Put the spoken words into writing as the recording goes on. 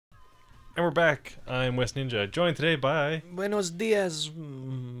And we're back. I'm West Ninja, joined today by... Buenos dias.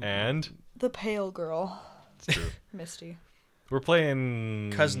 And... The pale girl. It's true. Misty. We're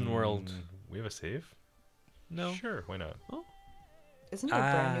playing... Cousin World. We have a save? No. Sure, why not? Oh. Isn't it a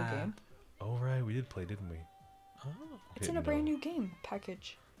brand new game? Oh, right, we did play, didn't we? Oh. It's in a brand new game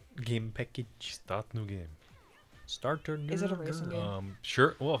package. Game package. Start new game. Starter new Is it a racing game?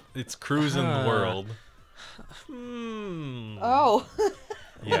 Sure. Well, it's Cruis'n World. Oh.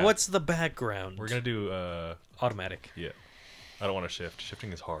 Yeah. What's the background? We're gonna do, automatic. yeah. I don't want to shift.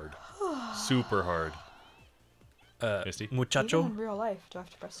 Shifting is hard. Super hard. Misty? Even Muchacho? in real life, do I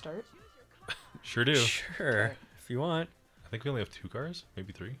have to press start? Sure do. Sure. Okay. If you want. I think we only have 2 cars,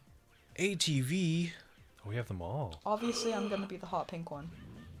 maybe 3. ATV. Oh, we have them all. Obviously, I'm gonna be the hot pink one.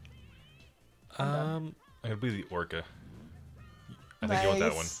 I'm gonna be the Orca. I think you want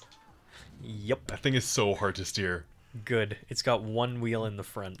that one. Yep. That thing is so hard to steer. Good. It's got one wheel in the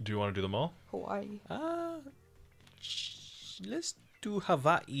front. Do you want to do them all? Hawaii. Let's do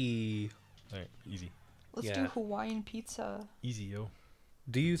Hawaii. Alright, easy. Let's Yeah. do Hawaiian pizza. Easy, yo.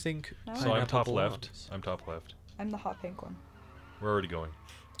 Do you think No. So I'm pineapple top belongs? left. I'm top left. I'm the hot pink one. We're already going.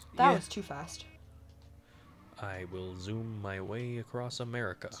 That Yeah. was too fast. I will zoom my way across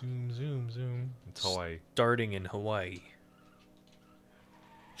America. Zoom, zoom, zoom. It's Hawaii. Starting in Hawaii.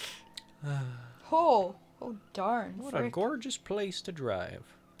 Oh darn. What a frick. gorgeous place to drive.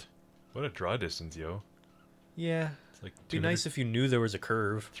 What a draw distance, yo. Yeah. It's like Be nice if you knew there was a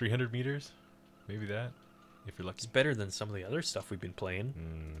curve. 300 meters? Maybe that? If you're lucky. It's better than some of the other stuff we've been playing.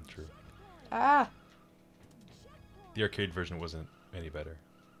 True. Ah! The arcade version wasn't any better.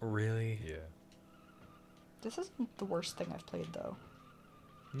 Really? Yeah. This isn't the worst thing I've played, though.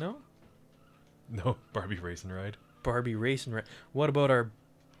 No? No, Barbie Racing Ride. Barbie Racing. What about our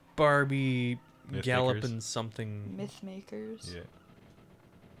Barbie Myth Gallopin' Makers. something? Myth Makers.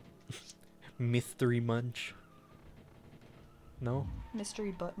 Yeah. Mystery Munch? No?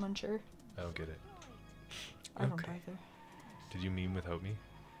 Mystery Butt Muncher. I don't get it. I don't Okay. either. Did you meme without me?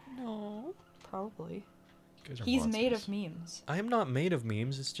 No. Probably. You guys are He's made monsters. of memes. I am not made of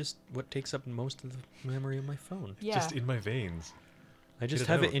memes. It's just what takes up most of the memory of my phone. Yeah. Just in my veins. I just it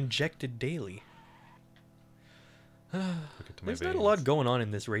have it out. injected daily. Look into my There's veins. not a lot going on in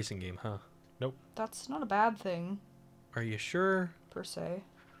this racing game, huh? That's not a bad thing, Are you sure? per se.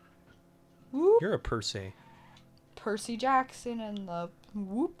 Whoop! You're a per se. Percy Jackson and the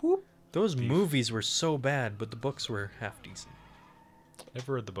whoop whoop. Those Beef. movies were so bad, but the books were half decent.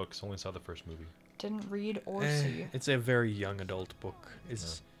 Never read the books, only saw the first movie. Didn't read or see. It's a very young adult book.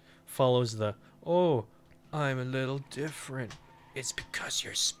 It follows the, oh, I'm a little different. It's because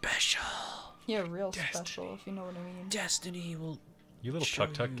you're special. Yeah, real Destiny. special, if you know what I mean. Destiny will... You little Show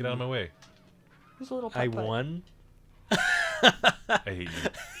tuck tuck, get out of my way. Who's a little I putt-putt? won? I hate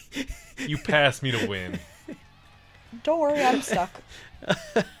you. You passed me to win. Don't worry, I'm stuck.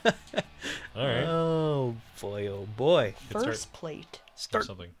 Alright. Oh, boy, oh, boy. Let's First plate. Start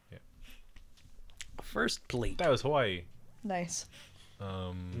something. Yeah. First plate. That was Hawaii. Nice.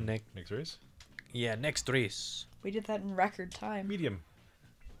 Next race? Yeah, next race. We did that in record time. Medium.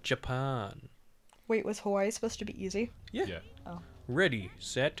 Japan. Wait, was Hawaii supposed to be easy? Yeah. Yeah. Oh. Ready,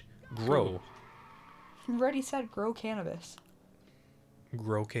 set, grow. Ready, set, grow cannabis.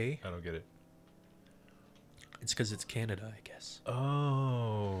 Grow K? I don't get it. It's because it's Canada, I guess.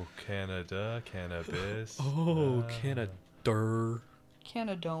 Oh, Canada, cannabis. Oh, Ah. Canada.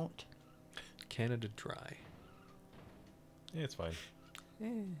 Canna don't. Canada dry. Yeah, it's fine.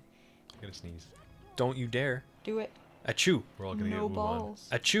 I'm gonna sneeze. Don't you dare. Do it. Achoo. We're all gonna No get Wuhan. balls.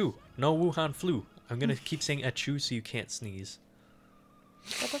 Achoo. No Wuhan flu. I'm gonna keep saying achoo so you can't sneeze.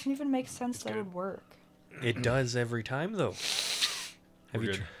 That doesn't even make sense. It's That good. would work. It does every time though. Have We're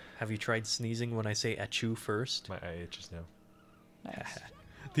you good. have you tried sneezing when I say achoo first? My eye itches now. Nice.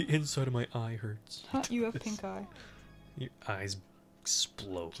 The inside of my eye hurts. Huh, you have pink eye. Your eyes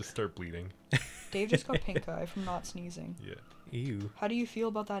explode. Just start bleeding. Dave just got pink eye from not sneezing. Yeah. Ew. How do you feel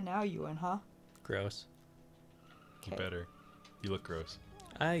about that now, Ewan, huh? Gross. You better. You look gross.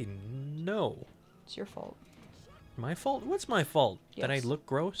 I know. It's your fault. My fault? What's my fault? That I Yes. look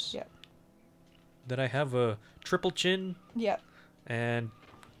gross? Yep. That I have a triple chin Yep. and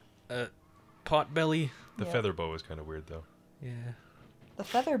a pot belly? The Yeah. feather bow is kind of weird though. Yeah. The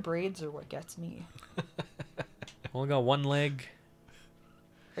feather braids are what gets me. Only got one leg.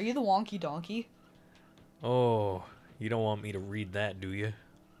 Are you the wonky donkey? Oh, you don't want me to read that, do you?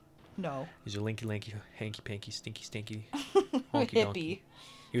 No. He's a linky lanky, hanky panky, stinky stinky, Hippie. honky donkey.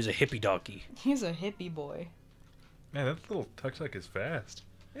 He was a hippie donkey. He's a hippie boy. Man, that little tuk tuk is fast.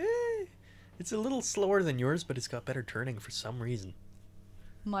 It's a little slower than yours, but it's got better turning for some reason.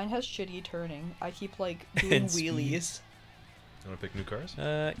 Mine has shitty turning. I keep like doing And speed. wheelies. You want to pick new cars?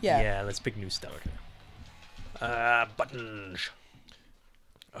 Yeah, let's pick new stuff. Buttons.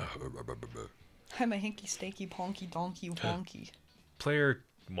 I'm a hinky stinky ponky donkey wonky. Player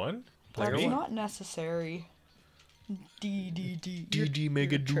 1? Player That's 1? not necessary. D. DD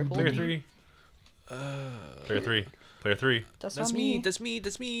Mega triple Player D. 3? Player 3. Player 3. That's That's not me. me. That's me.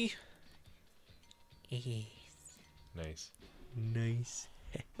 That's me. Nice. Nice.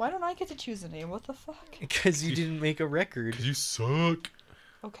 Why don't I get to choose a name? What the fuck? Because you didn't make a record. Because you suck.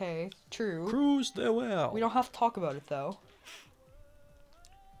 Okay, true. Cruise the well. We don't have to talk about it though.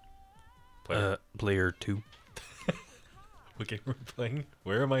 Player. Player 2. What game we're playing?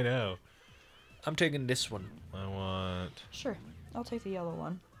 Where am I now? I'm taking this one. I want... Sure, I'll take the yellow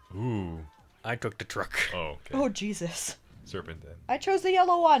one. Ooh. I took the truck. Oh, okay. Oh Jesus! Serpent then. I chose the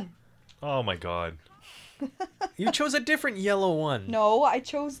yellow one. Oh my god. You chose a different yellow one. No, I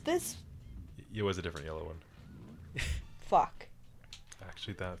chose this. It was a different yellow one. Fuck.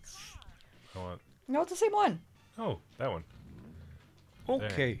 Actually, that's... I want... No, it's the same one. Oh, that one.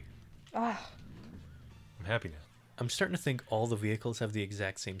 Okay. Ah, I'm happy now. I'm starting to think all the vehicles have the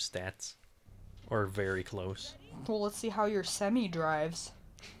exact same stats. Or very close. well, let's see how your semi drives.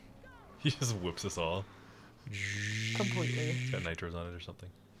 He just whips us all. Completely. It's got nitros on it or something.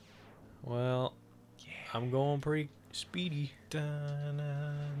 Well, I'm going pretty speedy.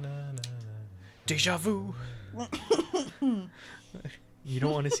 Deja vu. You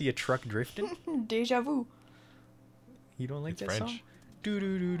don't want to see a truck drifting? Deja vu. You don't like It's that French. song?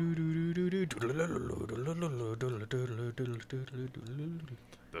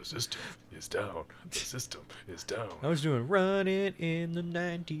 The system is down. The system is down. I was doing running in the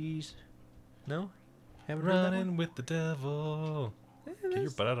 90s. No? Haven't heard that one? Running with the devil. Get your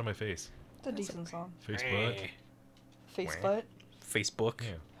butt out of my face. It's a decent song. Face butt. Face Wah. butt. Facebook. Yeah.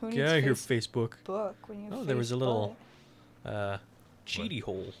 Who needs Get out of here, face Facebook. book when you have Oh, there was face a little butt? cheaty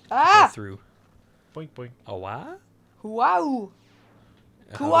hole to Ah! go through. Boink boink. A what? Wow!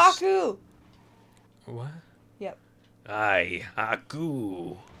 House- Kuaku! What? Yep. Ai,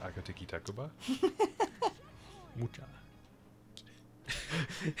 aku. Akatiki takuba. Mucha.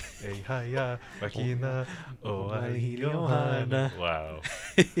 Hey hiya. Wakina. Oh Wali Johanna. Johanna. Wow.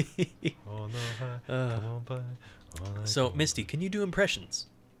 Oh no ha. Come on by. Oh, So, come on. Misty, can you do impressions?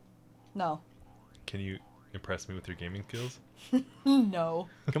 No. Can you impress me with your gaming skills? No.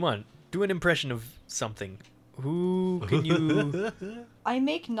 Come on, do an impression of something. Who can you I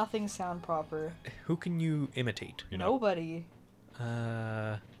make nothing sound proper. who can you imitate? You're not. Nobody.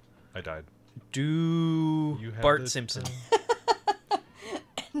 Uh I died. do You have Bart this Simpson.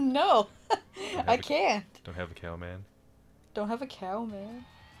 No. have I a- can't. Don't have a cow man. Don't have a cow, man.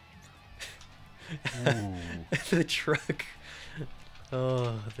 Ooh. The truck.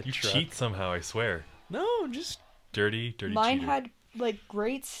 Oh, the You truck. cheat somehow, I swear. No, just Dirty Mine cheater. had like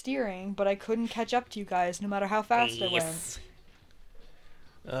great steering, but I couldn't catch up to you guys no matter how fast I went.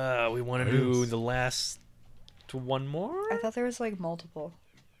 We want to do Nice. the last one more? I thought there was like multiple.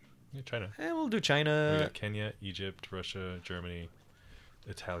 Yeah, China. We'll do We China. got Kenya, Egypt, Russia, Germany,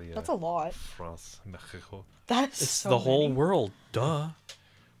 Italia, That's a lot. France, Mexico. That's It's so the whole many. world. Duh.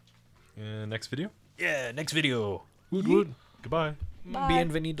 Next video. Yeah, next video. Wood wood. Goodbye. Bye.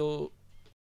 Bienvenido.